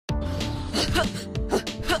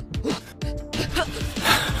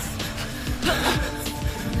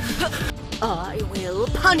I will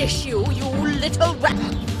punish you, you little rat!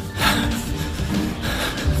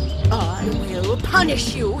 I will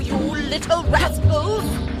punish you, you little rascals!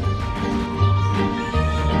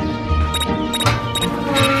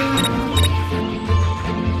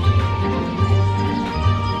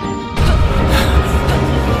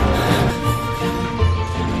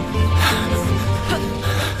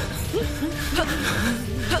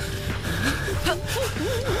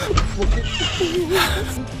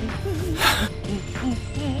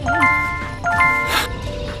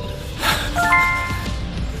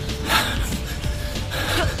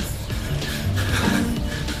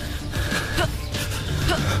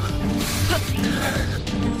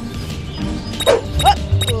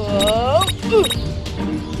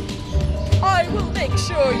 I will make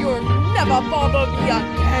sure you'll never bother me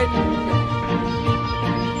again!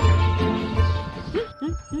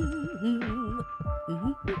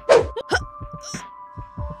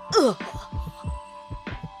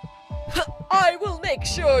 I will make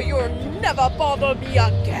sure you'll never bother me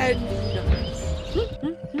again!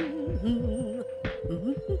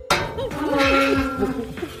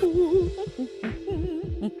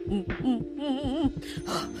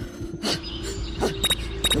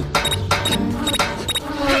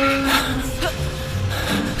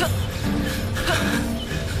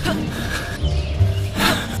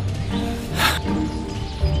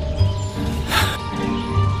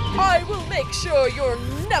 I will make sure you'll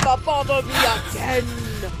never bother me again!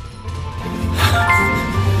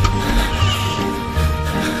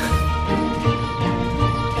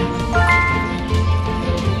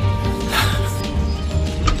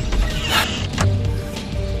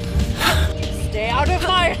 Stay out of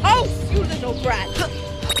my house, you little brat!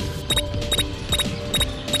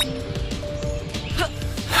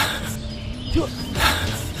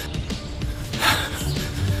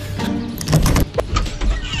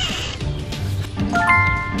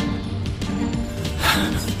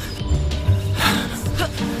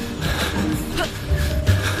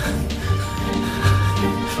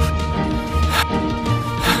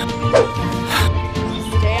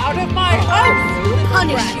 Stay out of my house, you little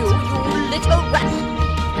Punish brat! you, you little rat!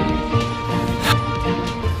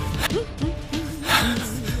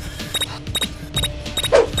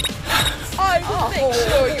 I will make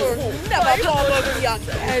sure you'll never bother me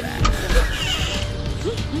again!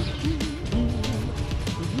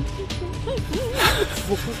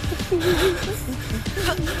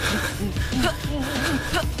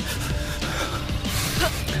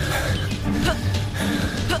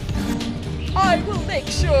 I will make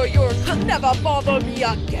sure you'll never bother me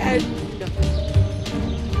again!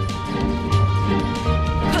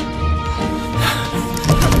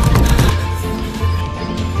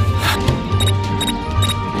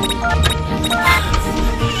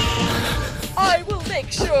 I will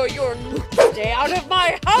make sure you'll stay out of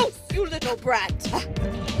my house, you little brat!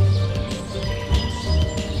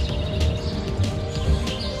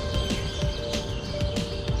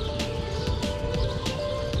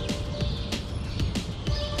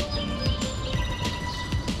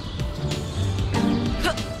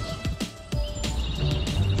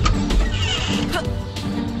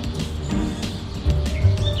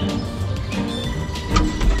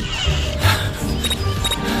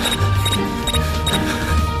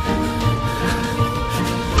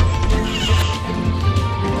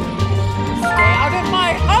 Stay out of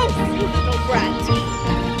my house, you little brat!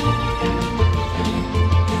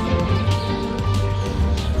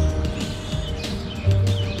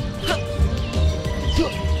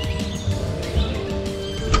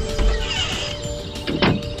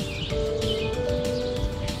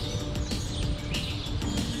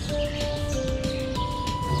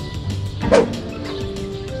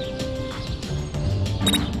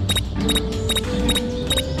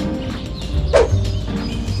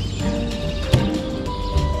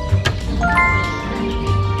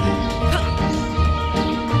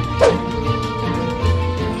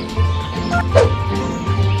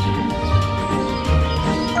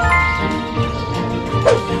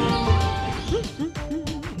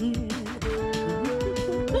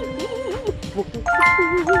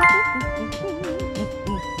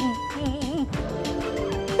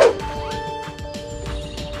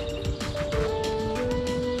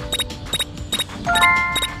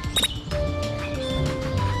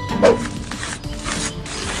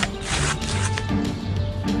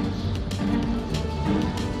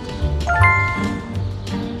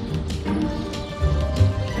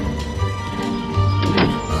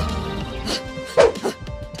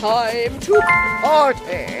 Time to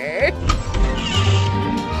party!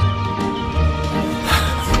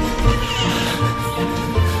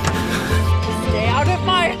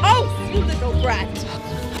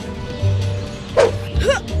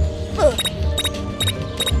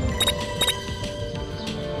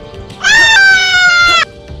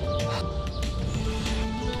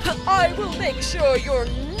 make sure you'll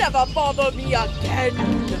never bother me again.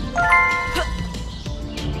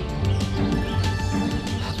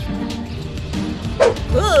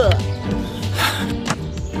 Ugh.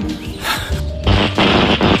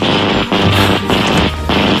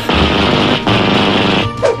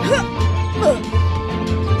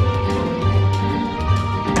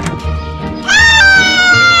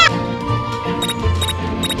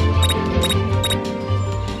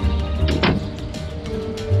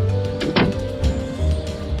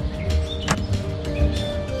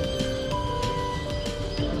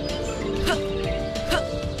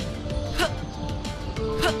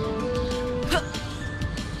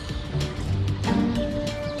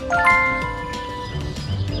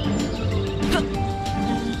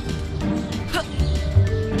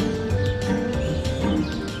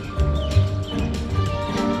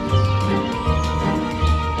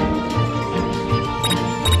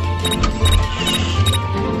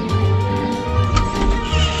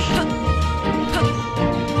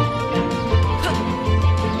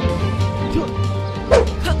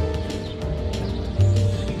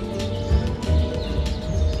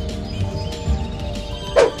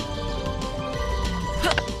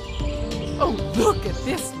 Oh, look at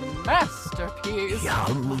this masterpiece!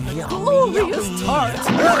 Yum, yum, Glorious yum, tart!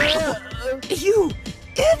 yum. You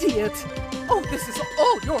idiot! Oh, this is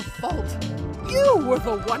all your fault! You were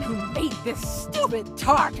the one who made this stupid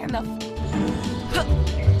tart and the...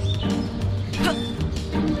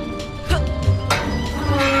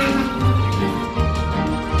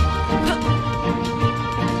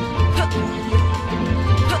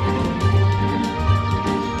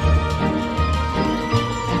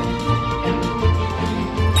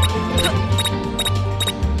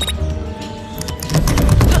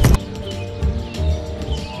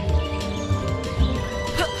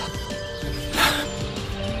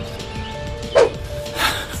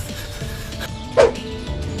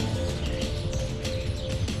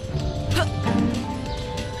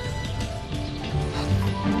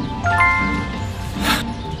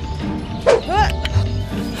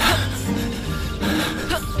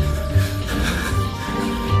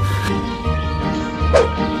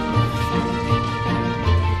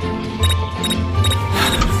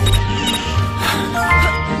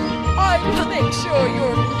 Sure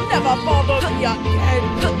you'll never bother me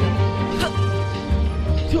again.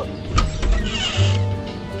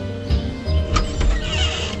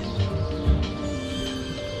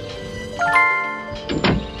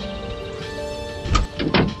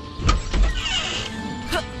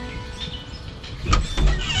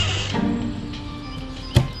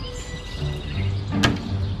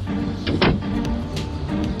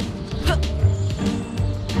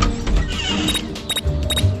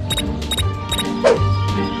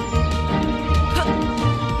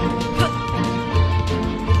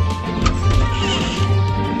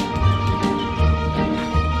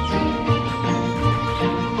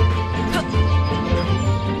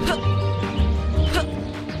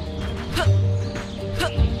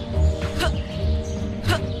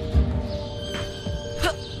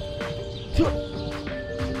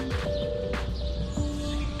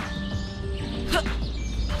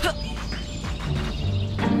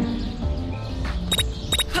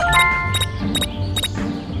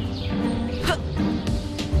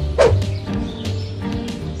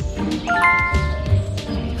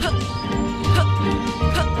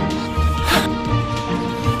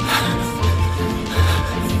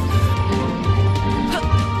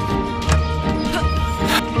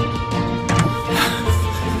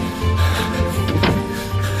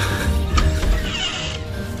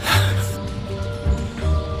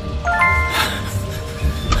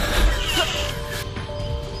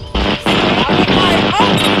 Out of my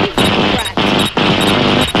house!